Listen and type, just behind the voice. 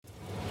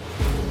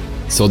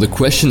So the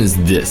question is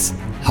this: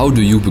 how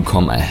do you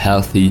become a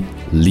healthy,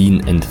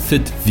 lean and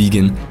fit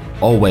vegan,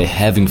 all while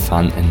having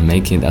fun and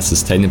making it a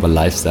sustainable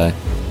lifestyle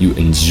you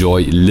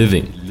enjoy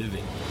living?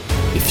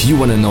 If you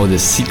want to know the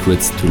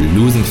secrets to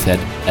losing fat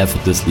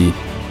effortlessly,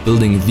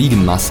 building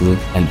vegan muscle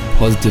and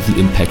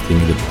positively impacting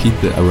the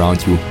people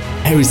around you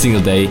every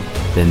single day,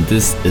 then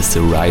this is the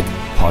right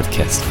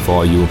podcast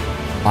for you.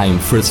 I'm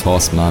Fritz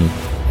Horstmann.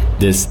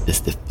 This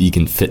is the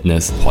Vegan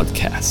Fitness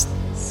Podcast.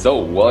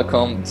 So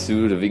welcome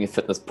to the Vegan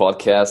Fitness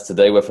Podcast.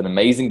 Today we have an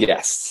amazing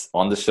guest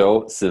on the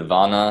show,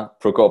 Silvana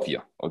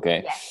Procopio,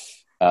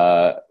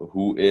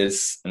 who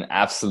is an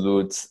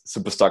absolute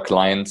superstar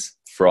client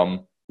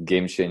from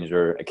Game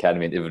Changer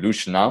Academy and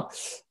Evolution now.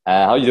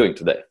 How are you doing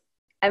today?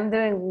 I'm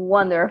doing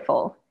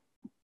wonderful.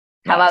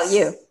 How about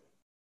you?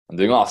 I'm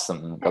doing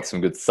awesome. Got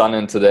some good sun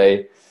in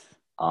today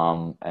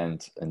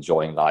and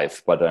enjoying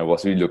life. But I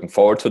was really looking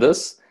forward to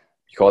this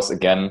because,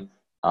 again,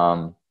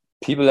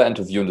 people that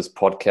interview in this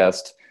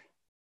podcast,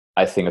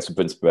 I think are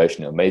super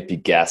inspirational. Maybe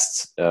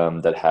guests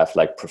that have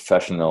like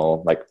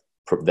professional,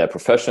 their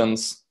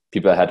professions,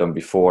 people I had on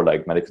before,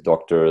 like medical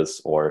doctors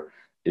or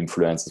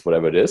influencers,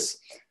 whatever it is.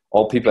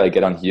 All people I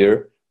get on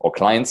here or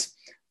clients,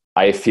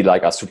 I feel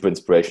like are super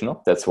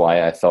inspirational. That's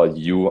why I thought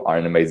you are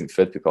an amazing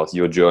fit, because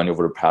your journey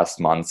over the past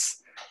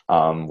months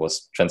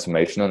was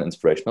transformational and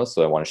inspirational.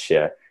 So I want to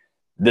share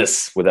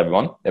this with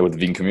everyone, with the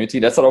vegan community.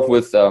 Let's start off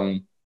with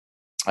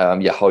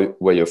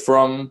where you're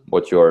from,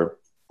 what your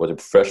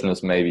profession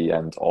is maybe,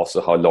 and also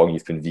how long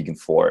you've been vegan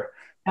for,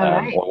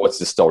 right. or what's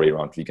the story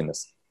around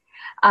veganism.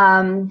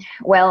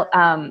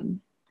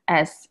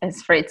 As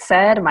Fritz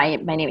said, my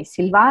name is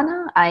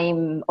Silvana.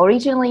 I'm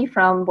originally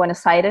from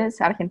Buenos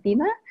Aires,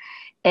 Argentina,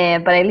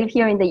 but I live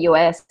here in the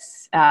US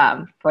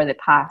for the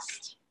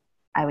past,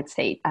 I would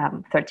say,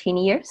 13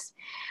 years.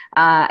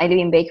 I live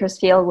in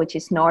Bakersfield, which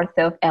is north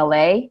of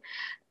LA,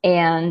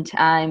 and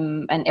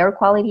I'm an air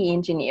quality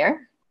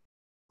engineer.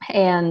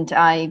 And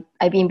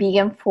I've been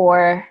vegan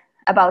for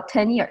about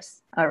 10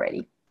 years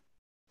already.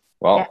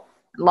 Wow. Yeah,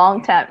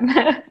 long time.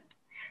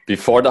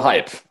 Before the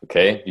hype,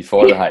 okay?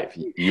 Before the hype.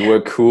 You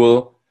were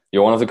cool.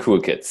 You're one of the cool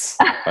kids,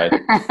 right?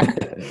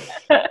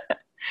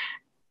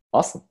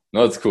 Awesome.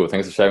 No, it's cool.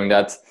 Thanks for sharing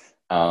that.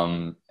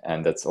 And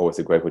that's always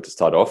a great way to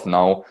start off.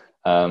 Now,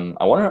 I'm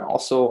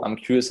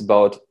curious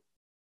about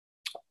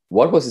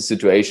what was the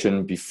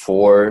situation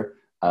before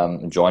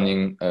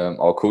joining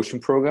our coaching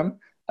program?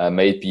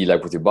 Maybe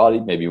like with your body,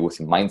 maybe with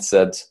your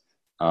mindset,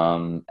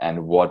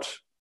 and what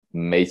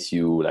made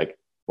you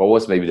what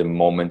was maybe the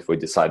moment where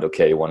you decided,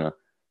 okay, you want to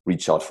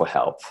reach out for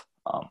help?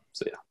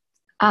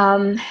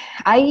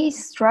 I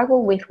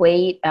struggle with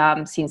weight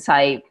since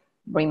I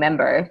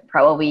remember,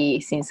 probably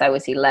since I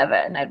was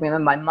 11. I remember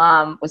my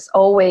mom was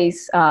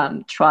always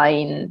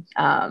trying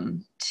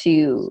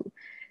to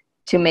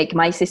make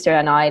my sister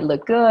and I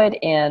look good,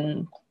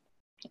 and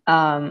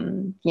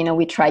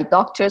we tried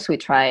doctors, we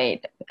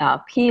tried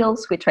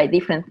pills, we tried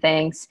different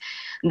things.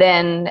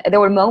 Then there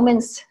were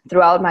moments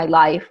throughout my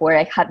life where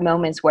I had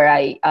moments where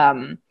I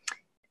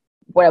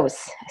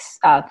was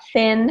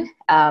thin.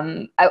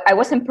 I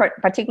wasn't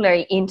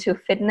particularly into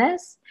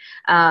fitness,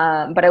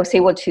 but I was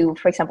able to,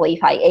 for example,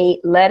 if I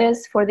ate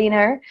lettuce for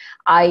dinner,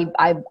 I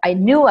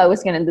knew I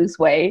was going to lose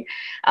weight.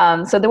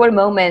 So there were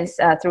moments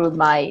through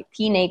my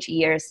teenage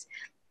years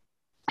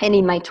and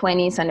in my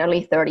 20s and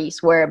early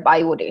 30s where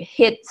I would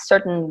hit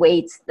certain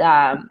weights,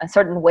 a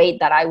certain weight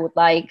that I would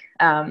like.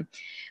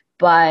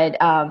 But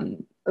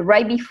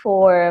right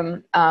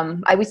before,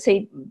 I would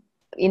say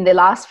in the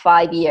last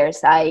 5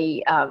 years,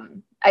 I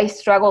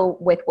struggle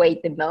with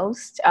weight the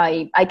most.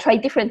 I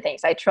tried different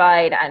things.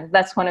 And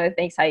that's one of the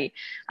things I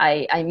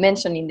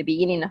mentioned in the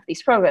beginning of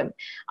this program.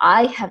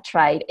 I have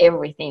tried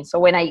everything. So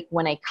when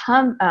I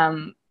come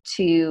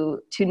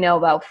to know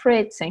about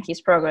Fritz and his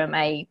program,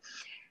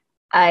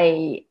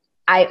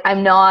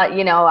 I'm not,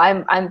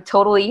 I'm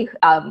totally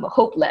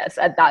hopeless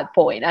at that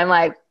point. I'm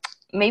like,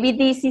 maybe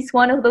this is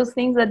one of those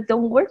things that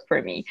don't work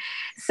for me.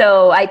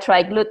 So I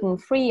tried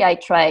gluten-free, I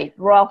tried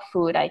raw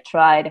food, I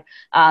tried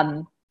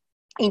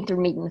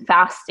intermittent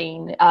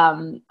fasting.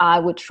 I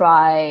would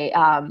try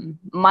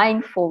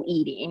mindful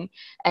eating,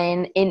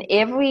 and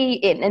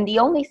the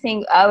only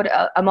thing out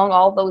among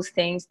all those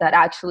things that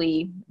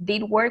actually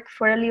did work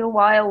for a little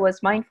while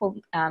was mindful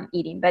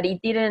eating, but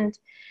it didn't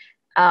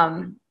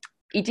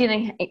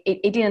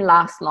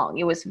last long.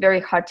 It was very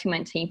hard to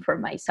maintain for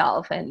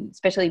myself, and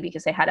especially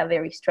because I had a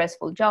very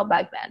stressful job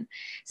back then.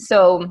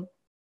 So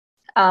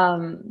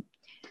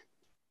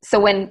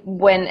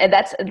when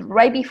that's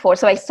right before,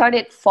 so I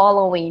started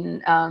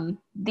following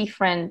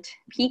different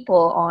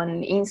people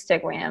on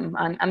Instagram.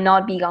 I'm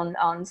not big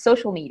on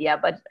social media,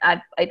 but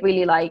I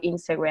really like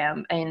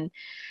Instagram, and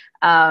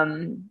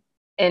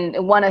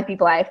one of the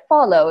people I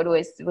followed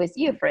was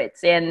you,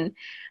 Fritz, and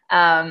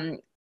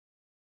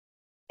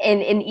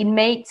it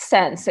made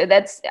sense. So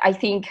that's, I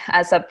think,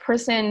 as a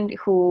person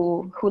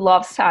who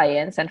loves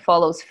science and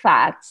follows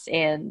facts,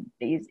 and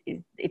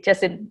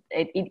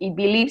it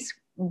believes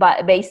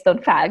based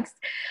on facts,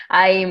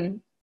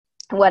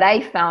 what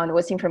I found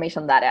was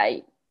information that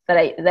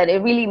that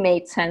it really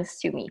made sense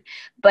to me.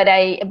 But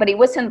it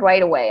wasn't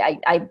right away.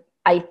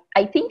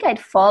 I think I'd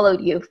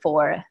followed you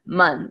for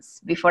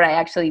months before I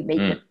actually made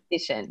the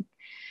decision.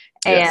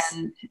 Yes.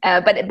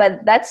 And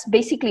but that's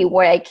basically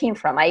where I came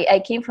from.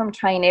 I came from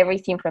trying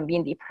everything, from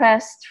being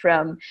depressed,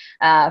 from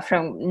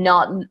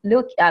not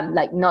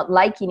not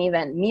liking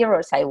even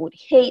mirrors. I would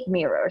hate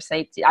mirrors.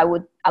 I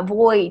would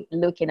avoid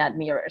looking at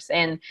mirrors.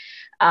 And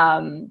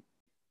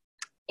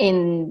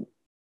in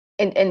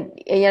and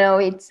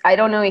it's, I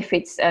don't know if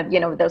it's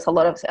there's a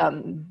lot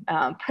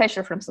of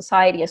pressure from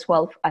society as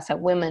well as a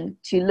woman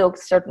to look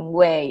a certain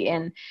way,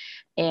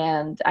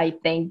 and I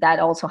think that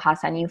also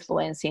has an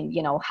influence in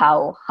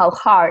how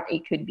hard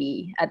it could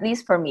be, at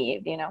least for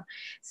me.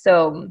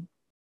 So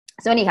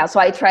anyhow, so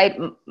I tried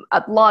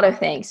a lot of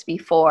things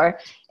before,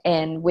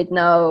 and with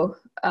no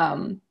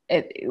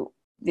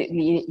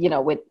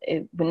with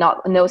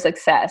not no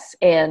success.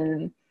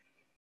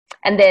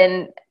 And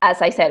then, as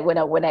I said,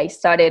 when I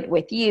started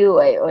with you,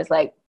 I was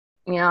like,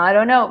 I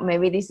don't know,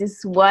 maybe this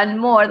is one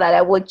more that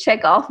I would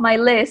check off my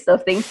list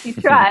of things to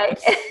try.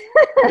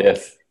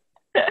 Yes.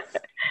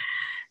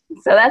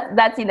 So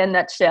that's in a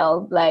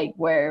nutshell, like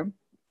where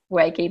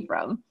I came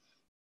from.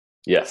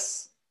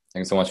 Yes.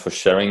 Thanks so much for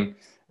sharing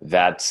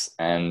that.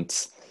 And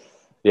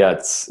yeah,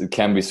 it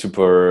can be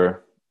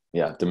super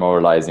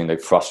demoralizing,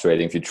 like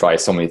frustrating if you try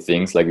so many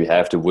things. Like you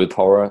have the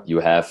willpower,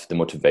 you have the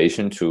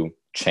motivation to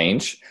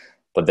change,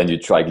 but then you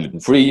try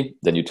gluten-free,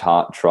 then you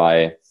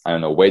try, I don't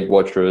know, Weight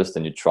Watchers,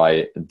 then you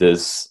try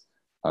this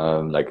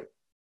like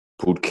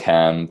boot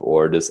camp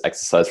or this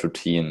exercise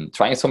routine,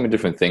 trying so many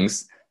different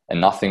things, and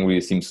nothing really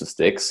seems to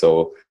stick.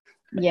 So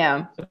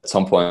yeah, at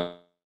some point,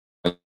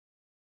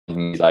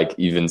 like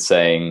even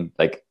saying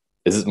like,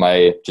 is it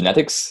my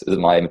genetics? Is it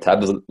my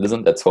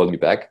metabolism that's holding me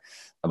back?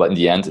 But in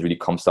the end, it really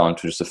comes down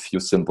to just a few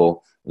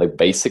simple like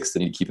basics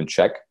that you keep in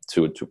check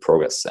to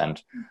progress.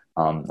 And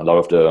a lot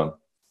of the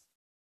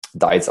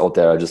diets out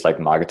there are just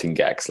like marketing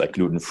gags, like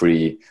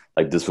gluten-free,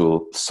 like this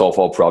will solve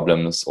all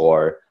problems,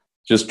 or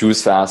just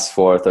juice fast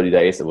for 30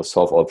 days, it will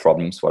solve all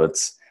problems. But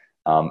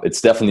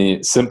it's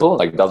definitely simple.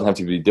 Like it doesn't have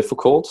to be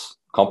difficult,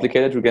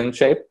 complicated to get in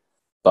shape,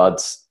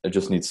 but it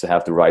just needs to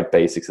have the right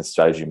basics and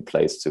strategy in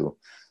place to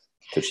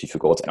achieve your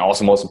goals. And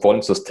also, most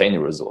important, sustain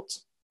your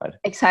results. Right?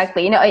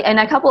 Exactly. And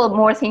a couple of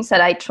more things that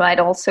I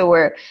tried also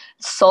were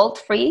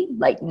salt-free,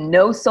 like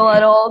no salt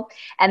at all.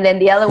 And then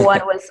the other one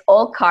was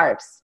all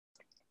carbs.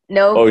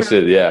 No. Oh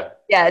shit! Yeah.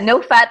 Yeah.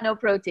 No fat, no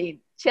protein,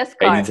 just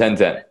carbs.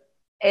 80-10-10.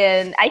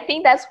 And I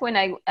think that's when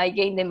I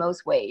gained the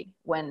most weight,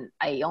 when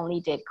I only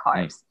did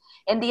carbs.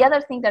 And the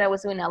other thing that I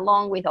was doing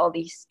along with all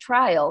these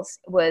trials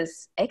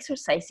was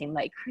exercising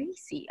like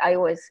crazy. I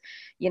was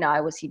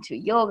into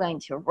yoga,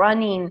 into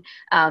running,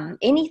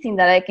 anything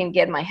that I can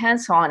get my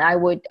hands on, I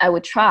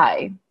would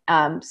try.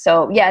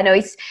 So yeah, no,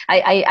 it's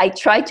I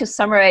try to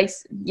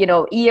summarize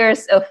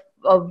years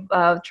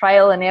of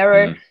trial and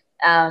error.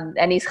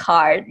 And it's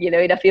hard,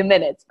 in a few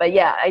minutes. But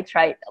yeah, I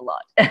tried a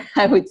lot,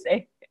 I would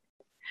say.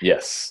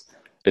 Yes,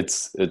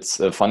 it's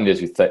funny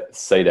that you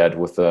say that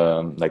with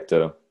like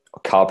the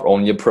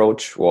carb-only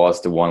approach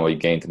was the one where you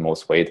gained the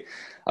most weight.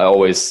 I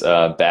always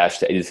bash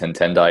the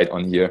 80-10-10 diet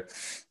on here.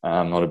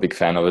 I'm not a big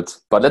fan of it.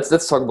 But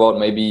let's talk about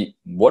maybe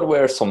what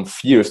were some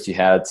fears you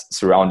had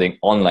surrounding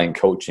online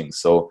coaching.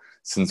 So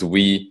since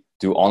we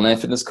do online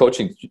fitness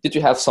coaching, did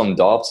you have some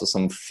doubts or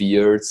some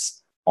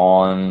fears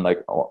on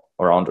like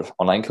around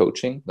online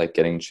coaching, like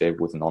getting in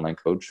shape with an online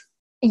coach?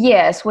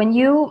 Yes, when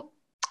you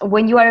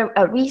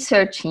are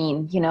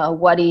researching,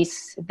 what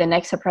is the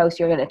next approach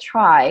you're going to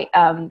try,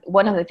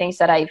 one of the things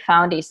that I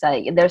found is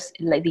that there's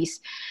like this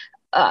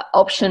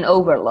option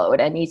overload,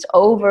 and it's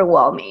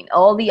overwhelming,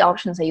 all the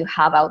options that you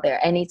have out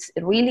there. And it's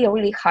really,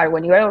 really hard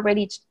when you're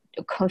already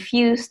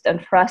confused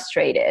and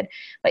frustrated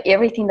by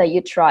everything that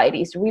you tried.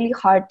 It's really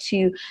hard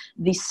to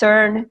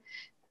discern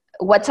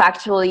what's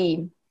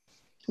actually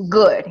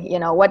good,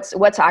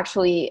 what's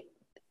actually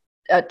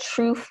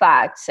true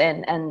facts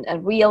and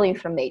real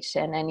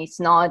information, and it's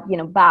not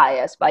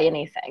biased by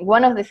anything.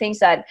 One of the things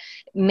that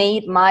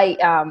made my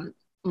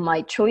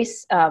my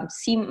choice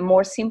seem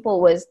more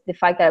simple was the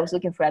fact that I was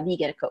looking for a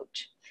vegan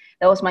coach.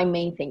 That was my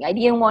main thing. I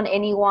didn't want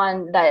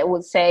anyone that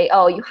would say,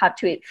 oh, you have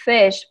to eat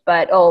fish,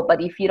 but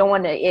if you don't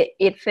want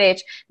to eat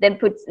fish, then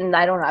put,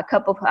 I don't know, a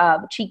cup of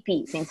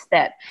chickpeas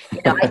instead. I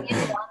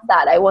didn't want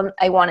that.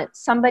 I wanted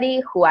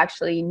somebody who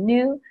actually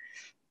knew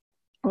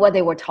what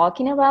they were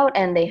talking about,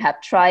 and they have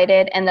tried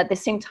it, and at the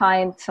same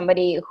time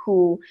somebody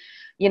who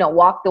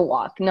walked the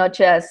walk, not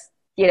just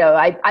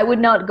I would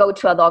not go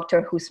to a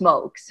doctor who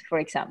smokes, for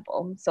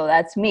example. So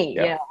that's me.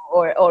 Yeah.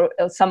 Or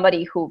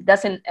somebody who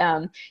doesn't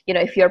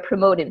if you're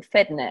promoting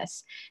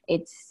fitness,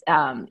 it's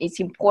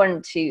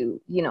important to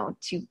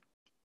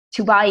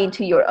to buy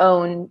into your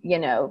own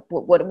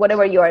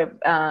whatever you're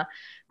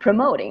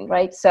promoting,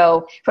 right?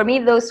 So for me,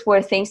 those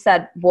were things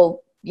that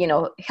will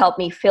help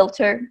me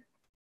filter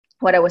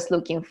what I was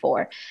looking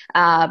for.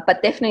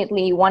 But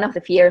definitely one of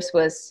the fears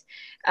was,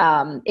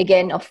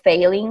 again, of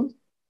failing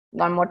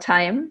one more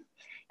time.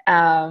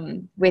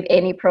 with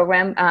any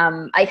program.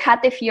 I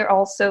had the fear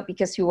also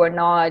because it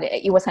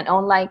was an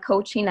online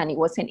coaching and it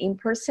wasn't in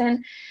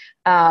person,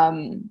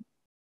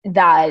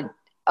 that,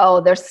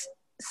 oh, there's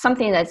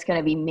something that's going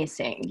to be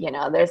missing.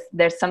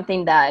 There's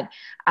something that,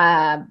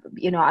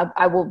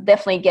 I will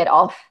definitely get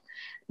off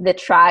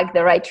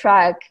the right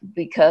track,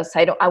 because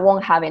I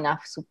won't have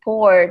enough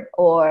support,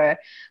 or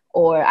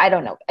I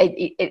don't know.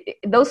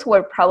 Those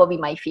were probably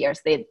my fears.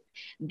 The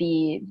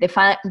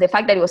fact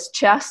that it was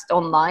just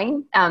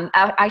online.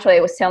 Actually,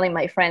 I was telling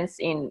my friends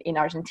in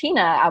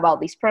Argentina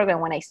about this program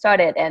when I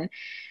started, and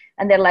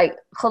they're like,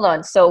 hold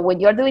on, so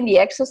when you're doing the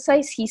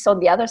exercise, he's on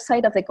the other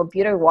side of the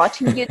computer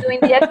watching you doing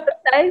the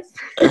exercise?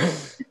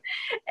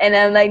 And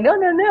I'm like, no,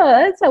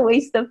 that's a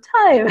waste of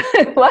time.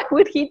 Why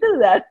would he do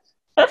that?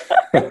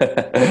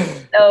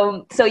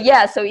 So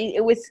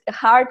it was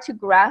hard to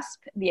grasp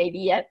the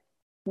idea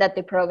that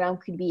the program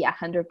could be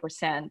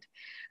 100%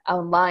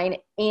 online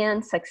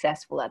and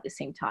successful at the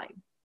same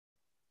time.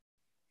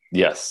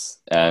 Yes.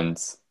 And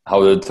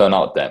how did it turn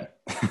out then?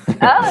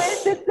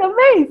 It's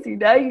amazing.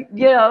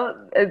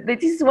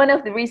 This is one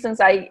of the reasons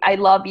I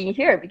love being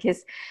here,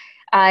 because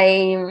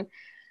I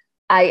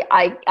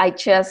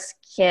just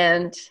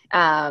can't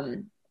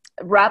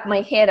wrap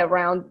my head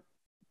around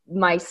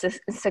my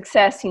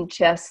success in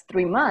just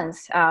 3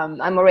 months.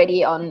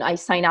 I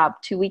signed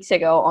up 2 weeks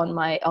ago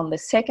on the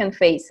second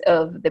phase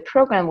of the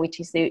program, which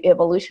is the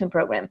evolution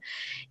program.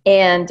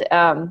 And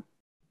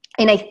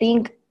I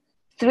think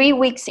 3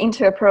 weeks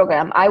into a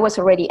program, I was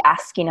already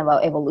asking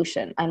about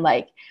evolution. I'm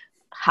like,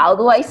 how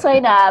do I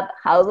sign up?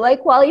 How do I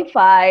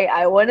qualify?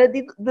 I want to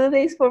do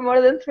this for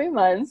more than 3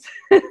 months.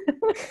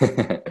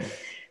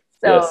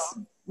 So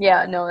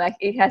yes.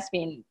 It has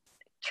been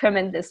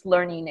tremendous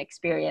learning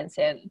experience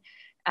and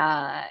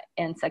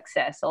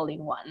success all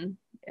in one.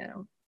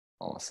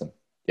 Awesome.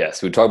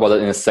 Yes, we'll talk about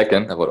that in a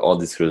second, about all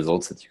these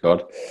results that you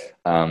got.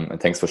 And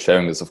thanks for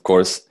sharing this, of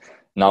course.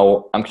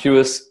 Now, I'm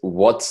curious,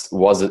 what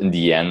was it in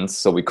the end?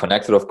 So we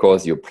connected, of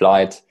course, you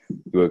applied,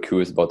 you were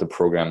curious about the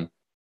program.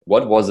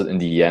 What was it in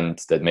the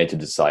end that made you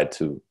decide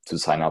to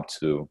sign up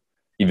to,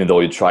 even though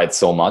you tried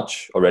so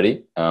much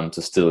already,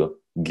 to still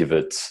give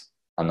it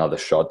another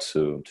shot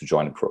to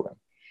join the program?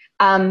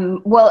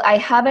 Well, I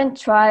haven't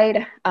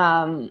tried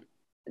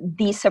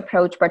this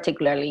approach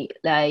particularly,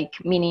 like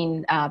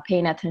meaning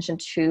paying attention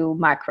to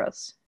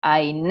macros.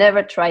 I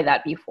never tried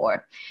that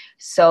before.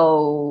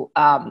 So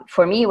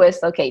for me, it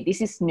was, okay,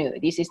 this is new.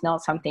 This is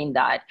not something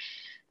that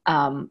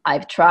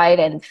I've tried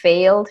and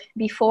failed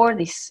before.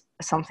 This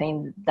is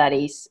something that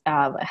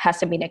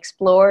hasn't been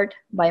explored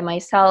by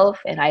myself,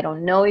 and I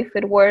don't know if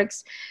it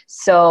works.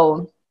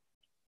 So,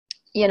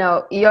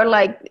 you're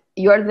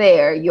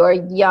there, you're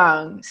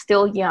young,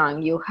 still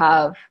young. You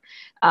have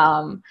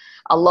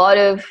a lot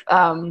of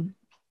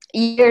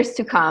years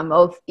to come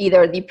of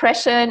either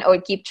depression or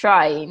keep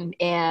trying,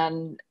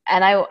 and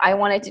I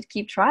wanted to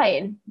keep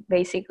trying,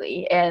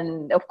 basically.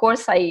 And of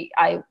course I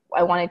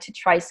wanted to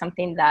try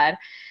something that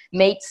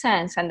made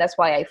sense, and that's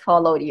why I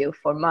followed you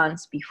for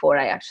months before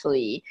I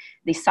actually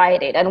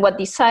decided. And what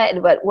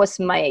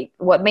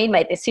made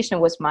my decision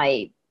was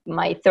my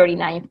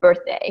 39th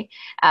birthday,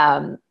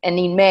 and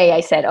in May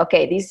I said,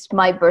 okay, this is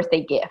my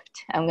birthday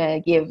gift. I'm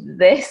gonna give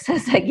this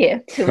as a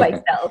gift to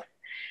myself.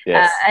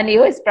 Yes. And it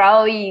was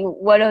probably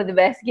one of the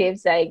best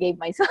gifts I gave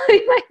myself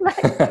in my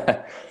life.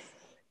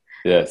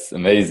 Yes,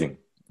 amazing.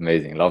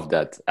 Love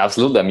that.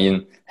 Absolutely. I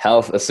mean,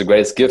 health is the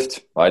greatest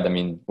gift, right? I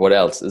mean, what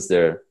else is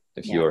there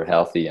if you're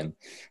healthy and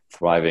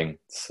thriving?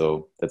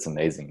 So that's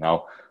amazing.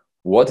 Now,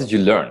 what did you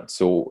learn?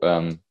 So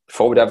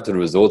before we dive into the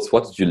results,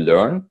 what did you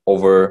learn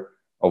over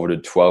the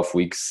 12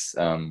 weeks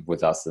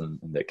with us in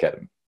the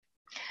academy?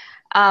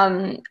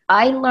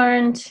 I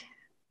learned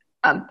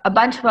a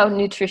bunch about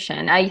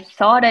nutrition. I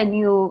thought I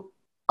knew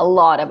a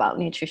lot about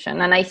nutrition,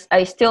 and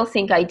I still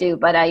think I do,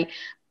 but I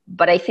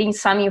think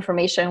some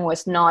information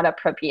was not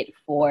appropriate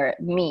for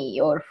me,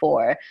 or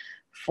for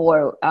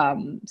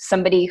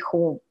somebody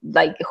who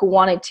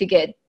wanted to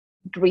get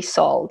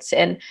results.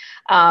 And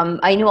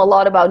I knew a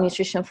lot about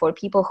nutrition for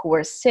people who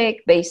were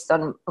sick based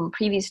on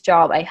previous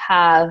job I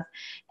have,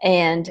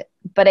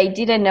 but I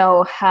didn't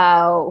know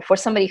how, for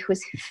somebody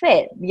who's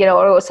fit,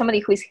 or somebody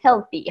who is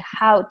healthy,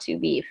 how to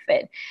be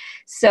fit.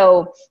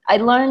 So I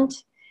learned.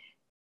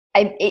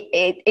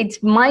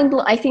 It's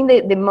mind-blowing. I think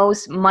that the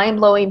most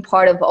mind-blowing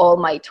part of all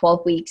my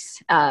 12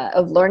 weeks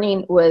of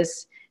learning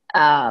was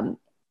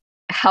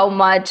how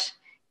much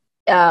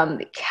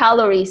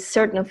calories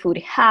certain food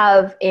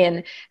have,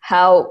 and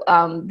how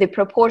the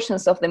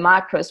proportions of the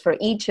macros for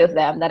each of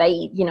them that I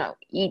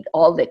eat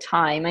all the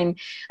time.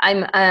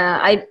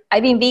 I've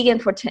been vegan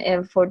for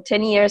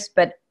 10 years,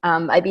 but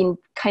I've been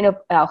kind of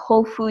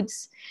whole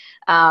foods,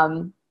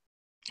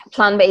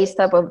 plant-based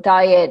type of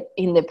diet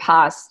in the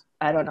past,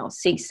 I don't know,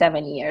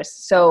 6-7 years.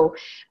 So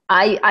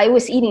I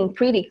was eating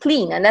pretty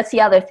clean. And that's the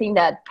other thing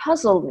that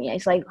puzzled me.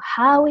 It's like,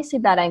 how is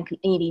it that I'm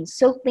eating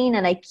so clean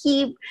and I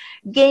keep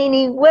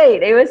gaining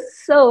weight? It was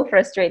so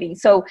frustrating.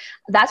 So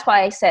that's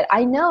why I said,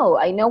 I know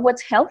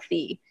what's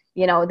healthy.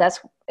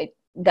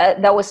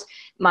 that was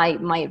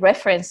my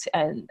reference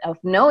of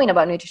knowing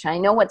about nutrition. I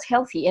know what's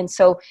healthy. And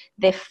so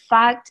the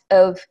fact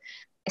of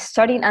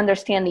starting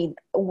understanding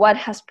what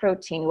has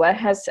protein, what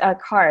has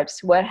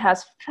carbs, what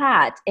has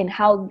fat, and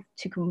how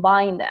to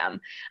combine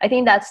them, I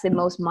think that's the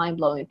most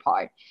mind-blowing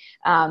part.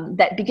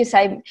 That because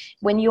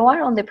when you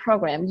are on the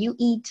program, you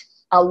eat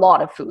a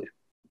lot of food,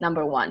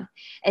 number one,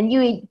 and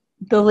you eat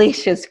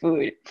delicious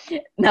food,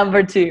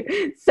 number two.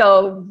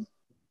 So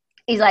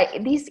it's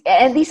like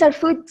these are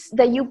foods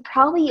that you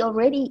probably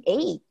already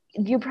ate.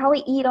 You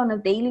probably eat on a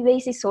daily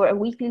basis or a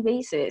weekly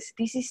basis.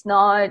 This is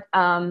not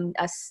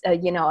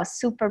a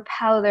super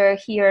powder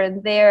here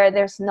and there.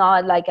 There's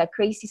not like a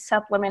crazy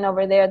supplement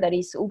over there that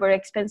is uber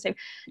expensive.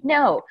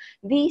 No,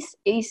 this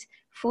is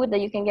food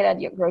that you can get at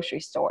your grocery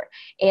store.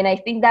 And I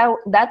think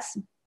that's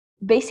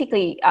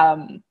basically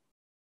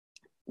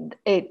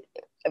it.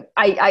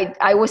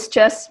 I was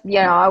just,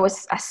 I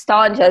was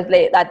astonished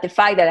at the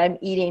fact that I'm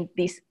eating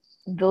this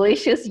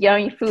delicious,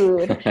 yummy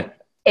food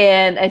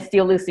and I'm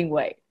still losing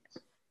weight.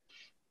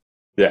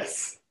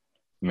 Yes.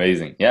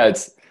 Amazing. Yeah,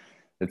 it's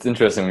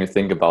interesting when you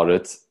think about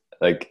it.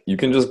 Like, you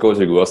can just go to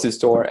the grocery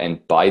store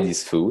and buy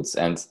these foods,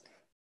 and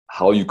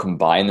how you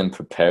combine and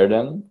prepare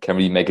them can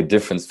really make a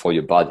difference for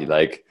your body.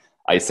 Like,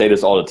 I say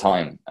this all the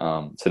time,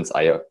 since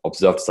I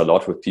observe this a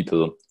lot with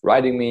people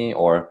writing me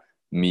or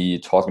me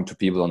talking to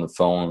people on the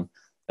phone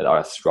that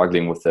are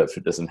struggling with their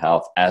fitness and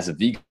health as a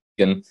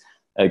vegan,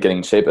 getting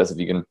in shape as a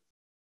vegan.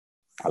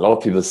 A lot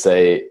of people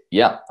say,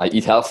 yeah, I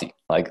eat healthy.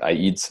 Like, I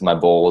eat my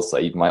bowls,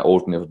 I eat my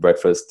oatmeal for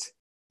breakfast.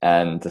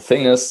 And the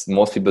thing is,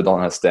 most people don't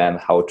understand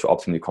how to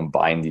optimally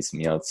combine these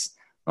meals,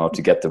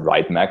 to get the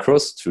right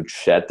macros to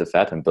shed the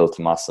fat and build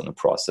muscle in the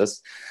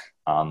process.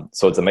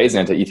 So it's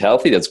amazing to eat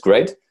healthy. That's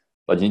great.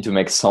 But you need to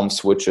make some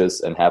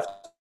switches and have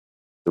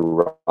the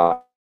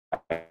right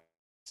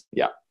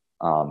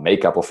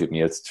makeup of your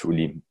meals to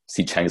really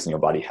see changes in your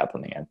body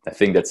happening. And I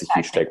think that's a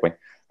huge takeaway.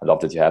 I love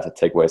that you have a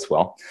takeaway as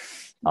well.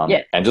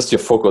 And just your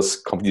focus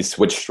completely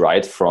switched,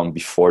 right, from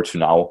before to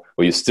now,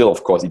 where you still,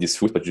 of course, eat these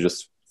foods, but you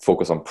just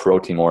focus on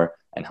protein more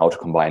and how to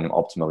combine them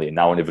optimally. And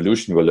now in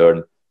evolution, we'll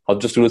learn how to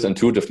just do this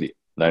intuitively.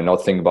 Like,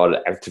 not think about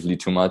it actively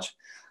too much,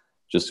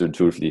 just do it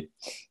intuitively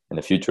in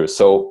the future.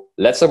 So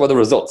let's talk about the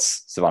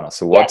results, Silvana.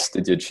 So what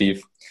did you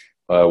achieve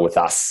with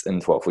us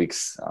in 12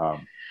 weeks?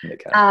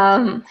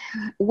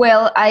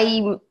 Well,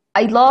 I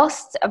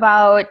lost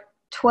about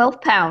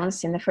 12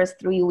 pounds in the first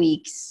 3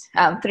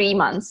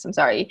 months, I'm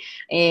sorry.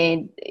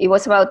 And it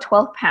was about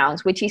 12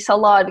 pounds, which is a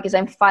lot because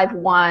I'm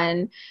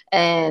 5'1".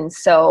 And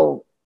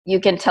so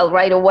you can tell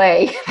right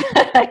away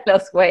that I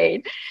lost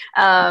weight.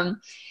 I'm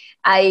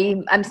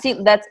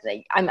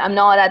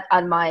not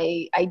at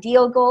my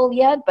ideal goal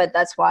yet, but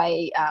that's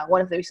why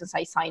one of the reasons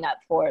I signed up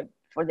for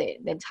the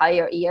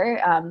entire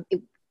year.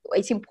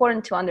 It's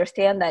important to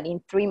understand that in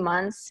 3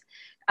 months,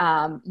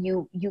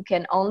 you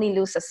can only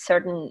lose a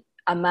certain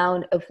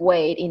amount of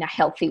weight in a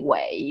healthy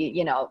way.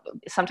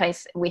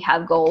 Sometimes we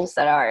have goals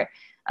that are,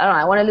 I don't know,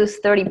 I want to lose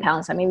 30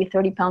 pounds, and maybe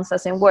 30 pounds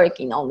doesn't work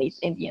in 3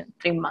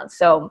 months.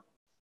 So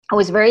I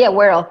was very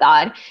aware of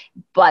that,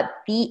 but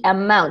the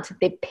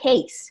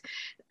pace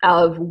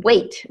of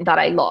weight that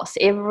I lost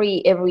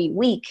every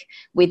week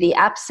with the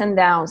ups and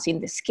downs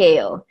in the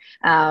scale.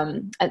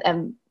 And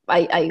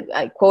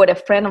I quote a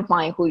friend of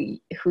mine who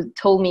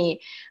told me,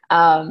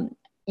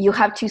 you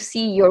have to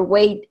see your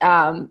weight,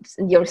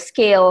 your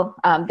scale,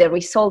 the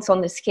results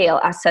on the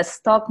scale as a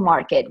stock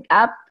market,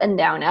 up and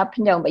down. But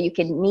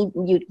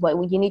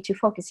what you need to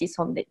focus is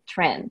on the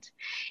trend.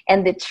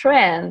 And the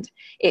trend,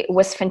 it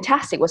was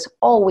fantastic, was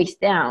always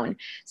down.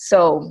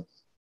 So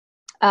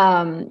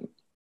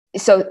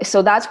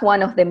that's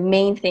one of the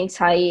main things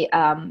I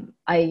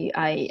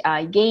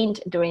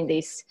gained during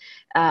these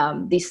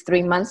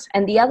 3 months.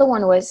 And the other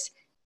one was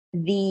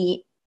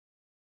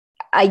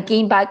I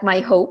gained back my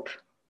hope.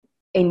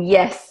 And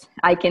yes,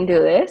 I can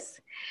do this.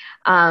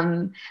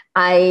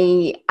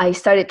 I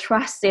started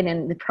trusting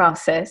in the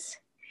process.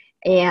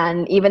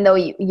 And even though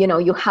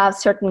you have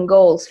certain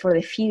goals for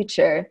the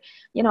future,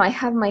 I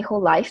have my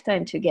whole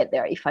lifetime to get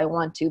there if I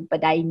want to,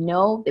 but I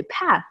know the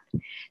path.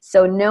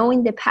 So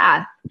knowing the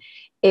path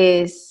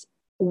is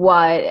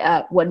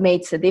what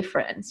makes a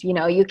difference.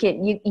 You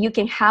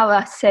can have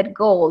a set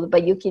goal,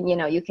 but you can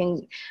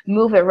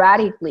move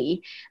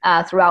erratically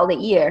throughout the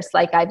years,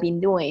 like I've been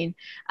doing.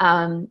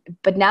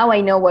 But now I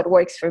know what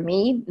works for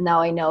me.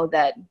 Now I know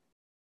that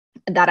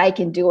I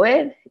can do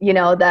it.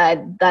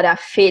 That a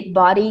fit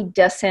body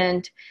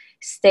doesn't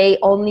stay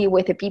only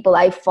with the people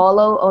I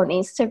follow on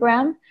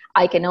Instagram.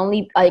 I can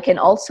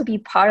also be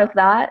part of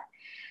that.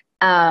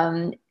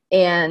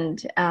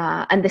 And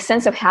the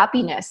sense of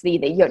happiness,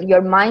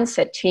 your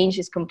mindset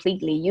changes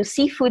completely. You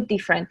see food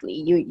differently.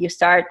 You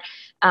start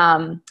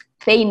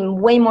paying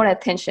way more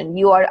attention.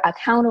 You are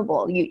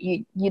accountable.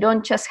 You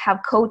don't just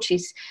have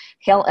coaches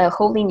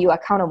holding you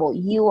accountable.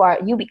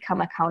 You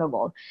become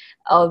accountable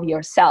of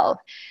yourself.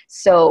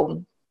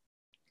 So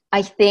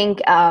I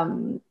think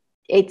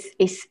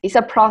it's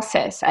a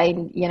process.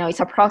 It's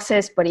a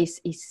process, but it's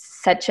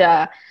such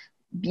a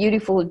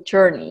beautiful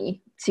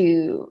journey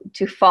to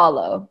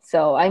follow.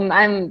 So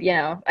I'm you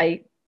know,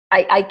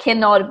 I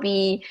cannot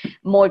be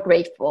more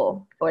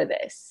grateful for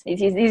this.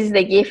 This is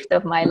the gift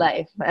of my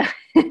life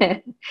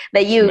that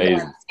you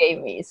guys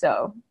gave me.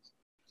 So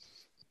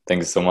thank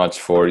you so much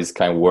for these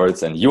kind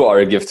words. And you are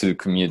a gift to the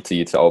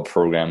community, to our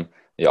program.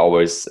 You're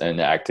always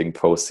interacting,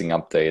 posting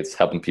updates,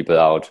 helping people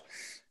out.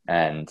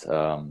 And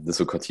this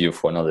will continue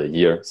for another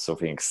year. So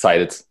we're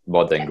excited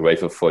about that and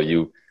grateful for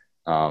you.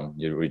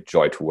 You're really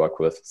joy to work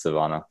with,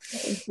 Silvana.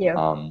 Thank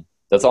you.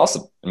 That's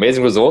awesome.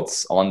 Amazing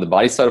results on the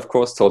body side, of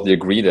course. Totally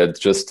agree that it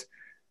just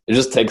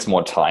takes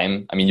more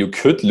time. I mean, you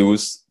could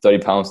lose 30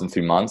 pounds in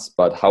 3 months,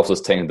 but how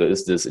sustainable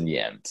is this in the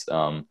end?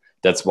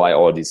 That's why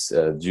all these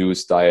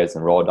juice diets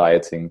and raw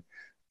dieting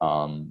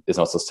is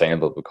not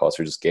sustainable, because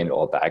you just gain it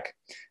all back.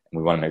 And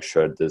we want to make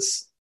sure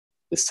this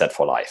is set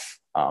for life.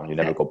 You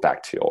never go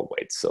back to your old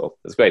weight. So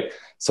that's great.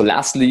 So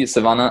lastly,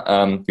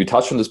 Silvana, you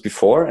touched on this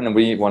before, and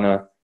we want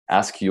to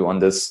ask you on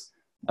this,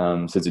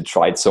 since you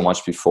tried so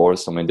much before,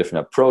 so many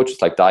different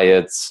approaches like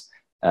diets,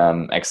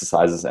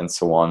 exercises, and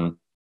so on.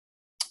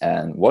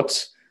 And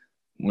what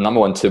number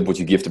one tip would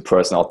you give the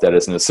person out there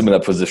that's in a similar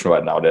position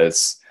right now?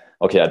 That's,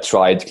 okay, I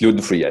tried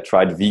gluten-free, I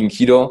tried vegan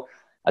keto,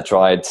 I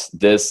tried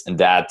this and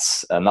that,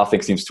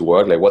 nothing seems to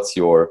work. Like, what's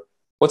your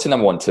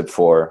number one tip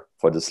for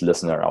this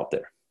listener out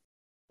there?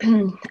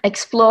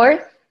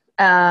 Explore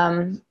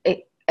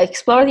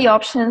the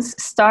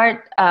options.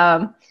 Start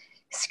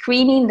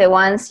screening the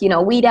ones,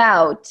 weed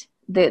out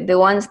the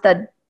ones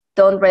that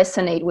don't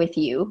resonate with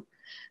you.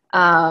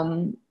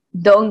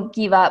 Don't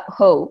give up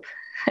hope.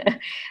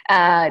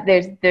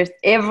 There's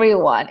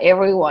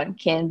everyone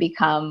can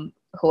become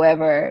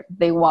whoever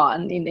they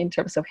want in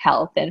terms of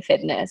health and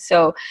fitness.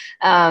 So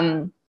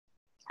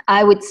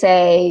I would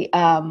say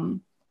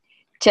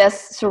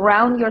just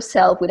surround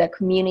yourself with a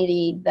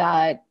community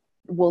that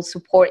will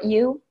support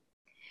you.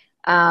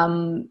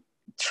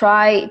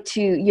 Try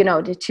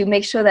to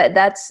make sure that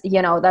that's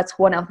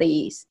one of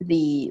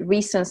the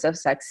reasons of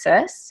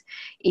success.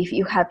 If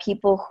you have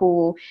people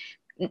who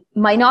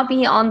might not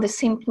be on the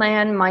same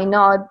plan, might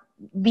not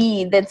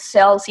be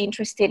themselves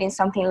interested in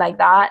something like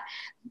that,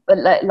 but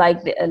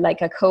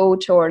like a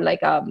coach or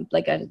like a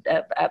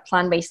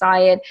plant-based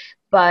diet,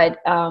 but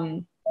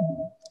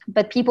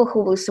people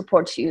who will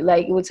support you,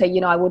 like would say,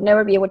 I would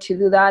never be able to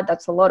do that.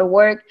 That's a lot of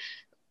work,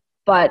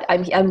 but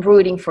I'm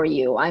rooting for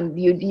you.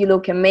 You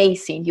look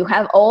amazing. You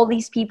have all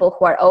these people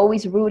who are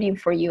always rooting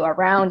for you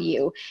around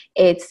you.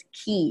 It's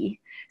key.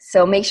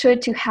 So make sure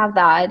to have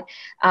that.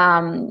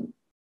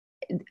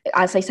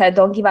 As I said,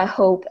 don't give up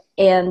hope,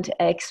 and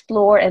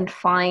explore and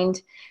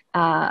find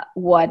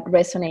what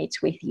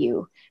resonates with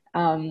you.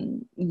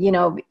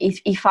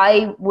 If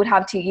I would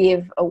have to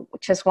give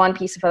just one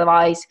piece of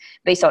advice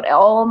based on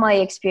all my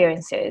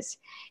experiences,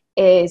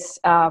 is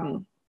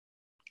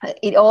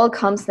it all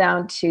comes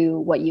down to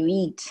what you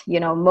eat.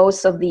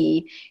 Most of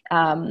the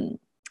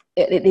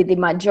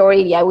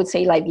majority, I would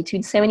say, like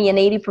between 70 and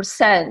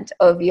 80%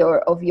 of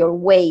your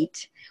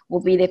weight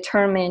will be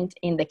determined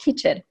in the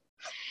kitchen.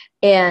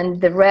 And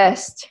the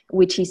rest,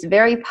 which is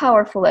very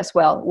powerful as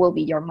well, will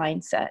be your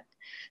mindset.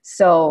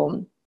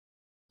 So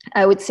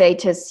I would say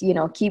just,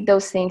 keep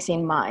those things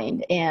in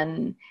mind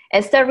and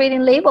start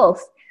reading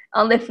labels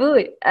on the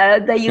food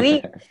that you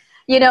eat.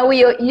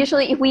 We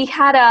usually, if we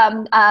had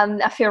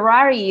a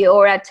Ferrari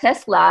or a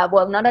Tesla,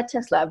 well, not a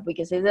Tesla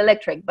because it's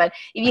electric, but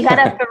if you had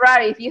a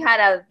Ferrari, if you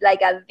had a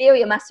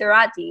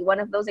Maserati,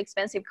 one of those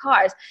expensive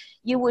cars,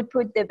 you would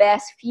put the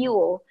best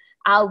fuel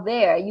out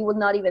there. You will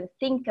not even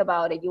think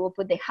about it. You will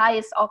put the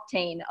highest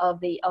octane of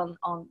the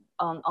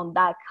on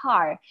that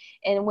car.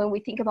 And when we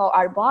think about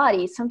our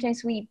body,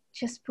 sometimes we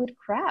just put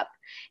crap,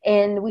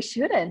 and we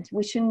shouldn't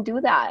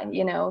do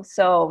that.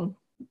 So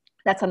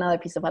that's another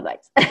piece of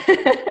advice.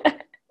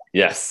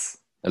 Yes,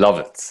 I love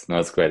it. No,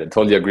 that's great. I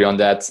totally agree on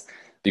that,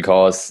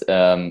 because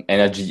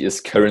energy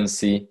is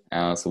currency.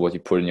 So what you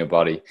put in your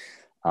body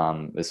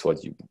is what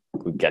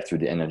will get you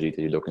the energy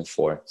that you're looking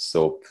for.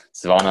 So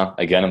Silvana,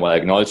 again, I want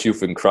to acknowledge you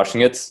for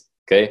crushing it.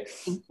 Okay.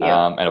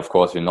 And of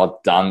course, we're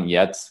not done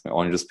yet. We're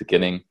only just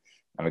beginning.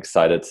 I'm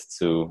excited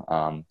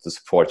to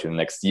support you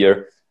next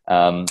year.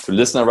 To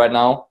listener right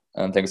now,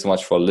 thanks so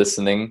much for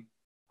listening.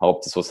 I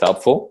hope this was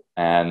helpful.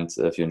 And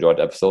if you enjoyed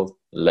the episode,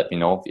 let me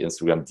know via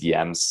Instagram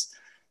DMs.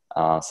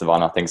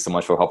 Silvana, thanks so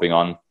much for hopping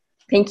on.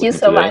 Thank you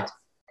so much.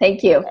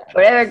 Thank you.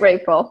 Forever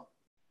grateful.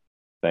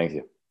 Thank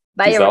you.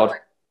 Bye, everyone. Out.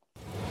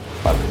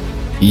 Bye.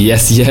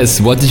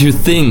 Yes. What did you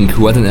think?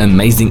 What an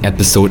amazing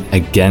episode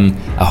again.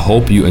 I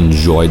hope you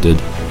enjoyed it.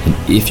 And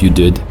if you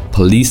did,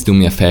 please do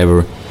me a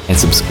favor and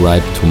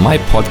subscribe to my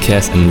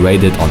podcast and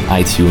rate it on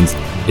iTunes.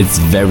 It's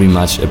very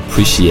much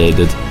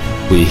appreciated.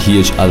 We'll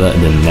hear each other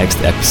in the next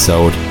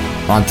episode.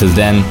 Until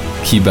then,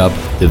 keep up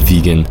the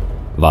vegan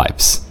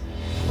vibes.